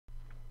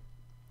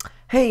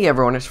Hey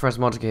everyone, it's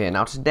phrasmotica here.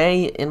 Now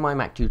today, in my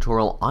Mac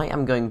tutorial, I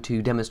am going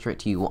to demonstrate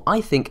to you what I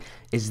think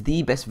is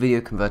the best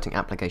video converting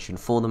application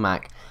for the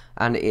Mac,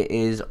 and it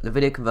is the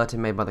video converter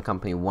made by the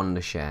company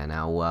Wondershare.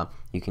 Now,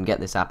 you can get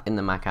this app in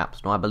the Mac App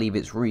Store. I believe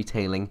it's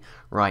retailing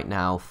right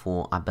now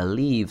for, I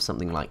believe,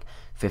 something like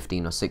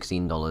 $15 or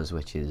 $16,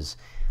 which is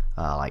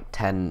like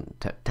 10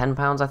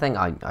 pounds, I think.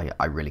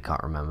 I really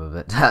can't remember,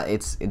 but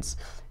it's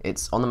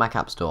on the Mac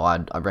App Store.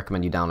 I'd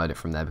recommend you download it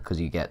from there because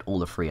you get all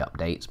the free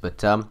updates.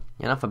 But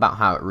enough about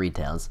how it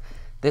retails.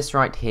 This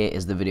right here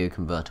is the video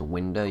converter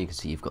window. You can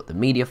see you've got the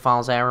media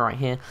files area right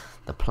here,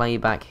 the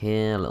playback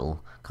here, a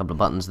little couple of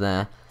buttons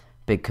there,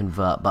 big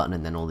convert button,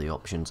 and then all the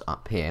options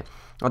up here.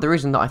 Now, the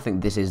reason that I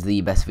think this is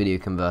the best video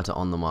converter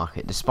on the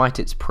market, despite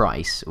its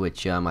price,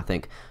 which I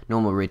think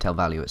normal retail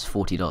value is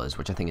 $40,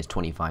 which I think is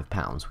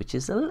 £25, which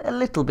is a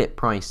little bit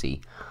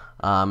pricey.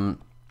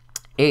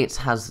 It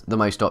has the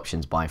most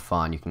options by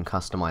far, and you can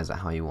customize it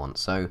how you want.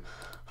 So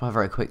if I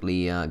very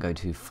quickly go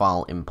to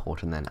File,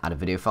 Import, and then add a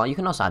video file. You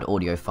can also add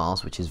audio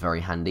files, which is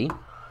very handy.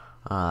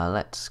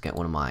 Let's get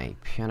one of my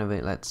piano.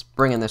 Let's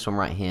bring in this one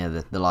right here,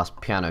 the last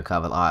piano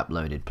cover that I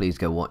uploaded. Please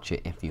go watch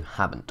it if you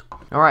haven't.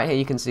 Alright, here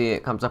you can see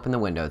it comes up in the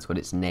window. It's got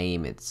its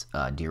name, its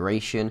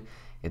duration,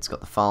 it's got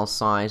the file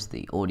size,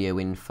 the audio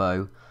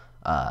info,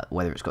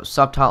 whether it's got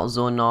subtitles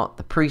or not,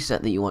 the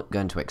preset that you want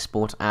going to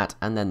export at,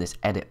 and then this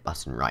edit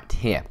button right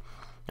here.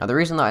 Now, the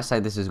reason that I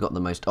say this has got the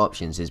most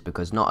options is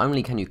because not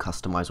only can you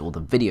customize all the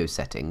video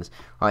settings,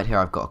 right here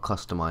I've got a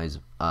customize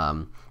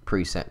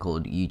preset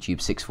called YouTube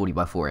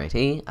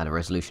 640x480 at a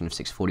resolution of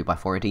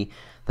 640x480,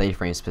 30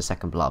 frames per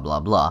second, blah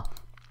blah blah.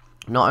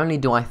 Not only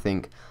do I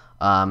think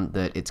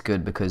that it's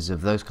good because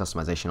of those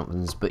customization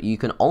options, but you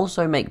can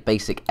also make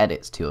basic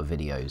edits to your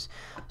videos.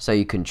 So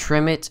you can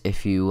trim it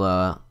if you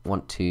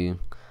want to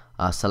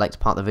select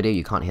part of the video.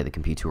 You can't hear the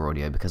computer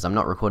audio because I'm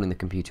not recording the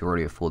computer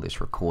audio for this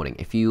recording.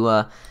 If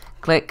you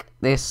click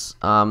this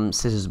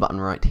scissors button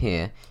right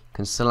here, you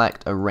can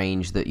select a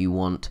range that you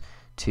want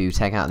to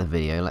take out of the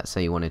video. Let's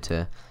say you wanted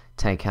to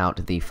take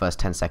out the first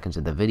 10 seconds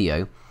of the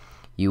video.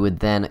 You would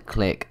then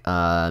click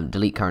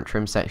delete current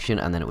trim section,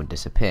 and then it would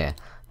disappear.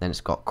 Then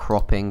it's got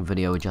cropping,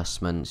 video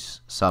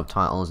adjustments,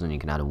 subtitles, and you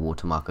can add a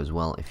watermark as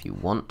well if you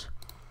want.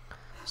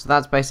 So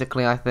that's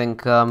basically, I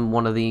think,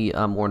 one of the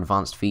more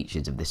advanced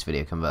features of this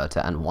video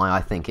converter, and why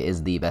I think it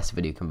is the best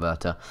video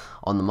converter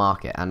on the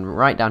market. And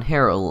right down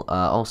here, it'll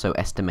also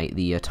estimate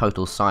the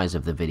total size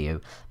of the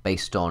video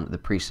based on the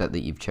preset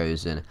that you've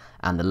chosen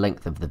and the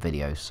length of the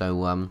video.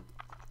 So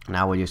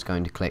now we're just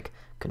going to click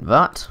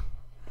convert.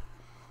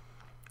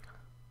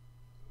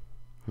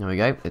 There we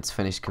go, it's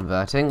finished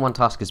converting. One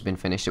task has been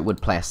finished. It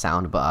would play a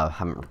sound, but I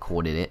haven't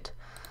recorded it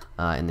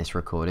in this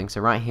recording. So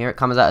right here, it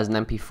comes out as an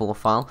MP4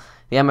 file,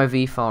 the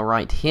MOV file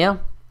right here,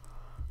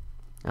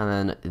 and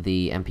then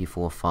the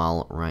MP4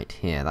 file right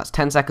here. That's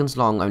 10 seconds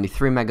long, only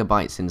 3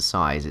 megabytes in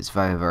size. It's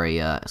very,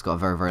 it's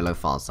got a very low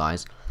file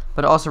size,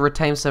 but it also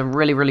retains some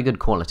really good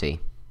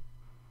quality.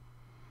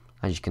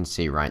 As you can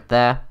see right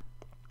there,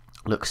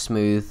 looks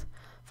smooth,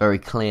 very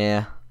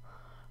clear.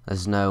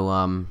 There's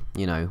no,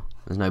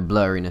 there's no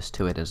blurriness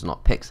to it. It's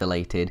not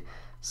pixelated.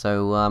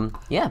 So,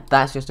 yeah,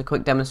 that's just a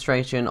quick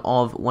demonstration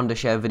of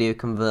Wondershare Video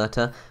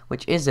Converter,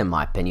 which is, in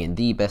my opinion,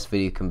 the best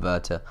video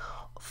converter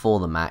for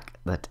the Mac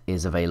that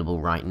is available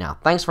right now.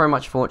 Thanks very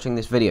much for watching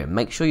this video.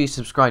 Make sure you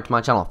subscribe to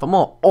my channel for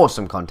more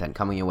awesome content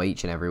coming your way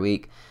each and every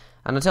week.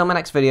 And until my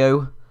next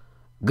video,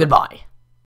 goodbye.